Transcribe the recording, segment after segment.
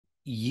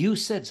you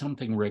said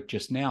something, Rick,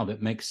 just now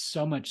that makes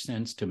so much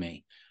sense to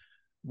me.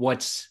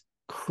 What's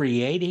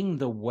creating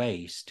the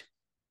waste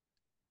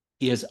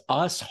is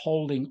us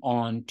holding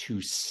on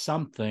to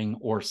something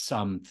or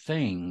some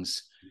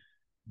things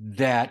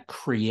that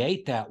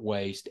create that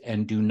waste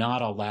and do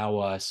not allow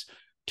us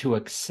to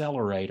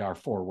accelerate our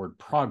forward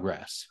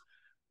progress.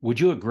 Would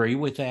you agree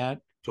with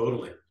that?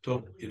 Totally,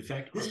 totally. In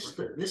fact, this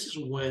is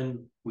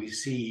when we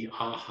see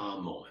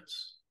aha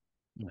moments.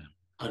 Yeah.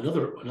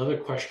 Another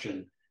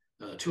question,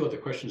 two other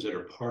questions that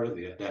are part of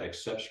that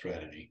accept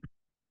strategy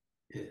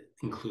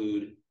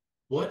include: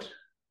 what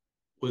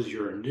was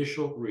your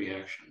initial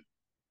reaction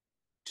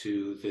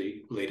to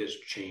the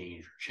latest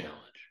change or challenge?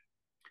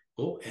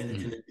 Oh,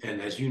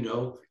 and as you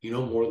know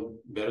more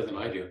better than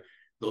I do,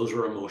 those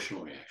are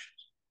emotional reactions.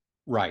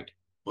 Right.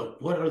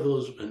 What are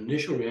those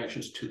initial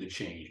reactions to the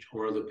change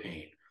or the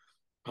pain,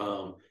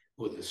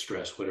 with the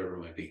stress, whatever it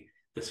might be?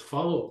 This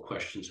follow-up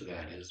question to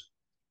that is,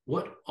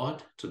 what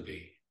ought to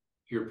be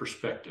your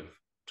perspective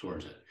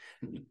towards it?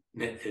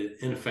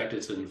 In effect,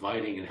 it's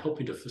inviting and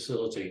helping to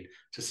facilitate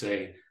to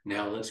say,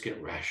 now let's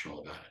get rational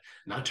about it,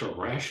 not to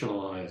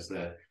rationalize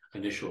that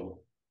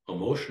initial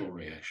emotional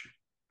reaction,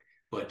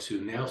 but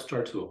to now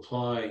start to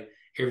apply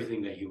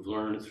everything that you've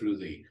learned through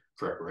the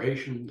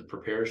preparation, the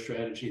prepare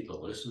strategy, the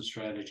listen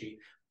strategy,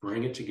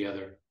 bring it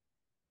together.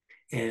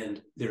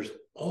 And there's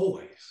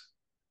always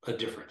a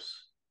difference.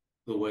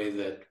 The way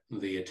that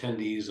the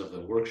attendees of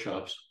the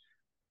workshops,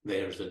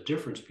 there's a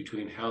difference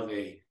between how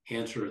they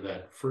answer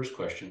that first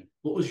question.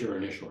 What was your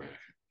initial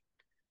reaction?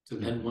 So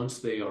then once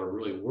they are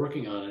really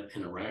working on it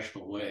in a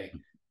rational way,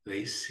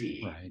 they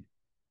see Right.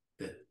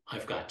 that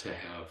I've got to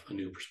have a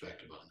new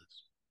perspective on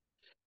this.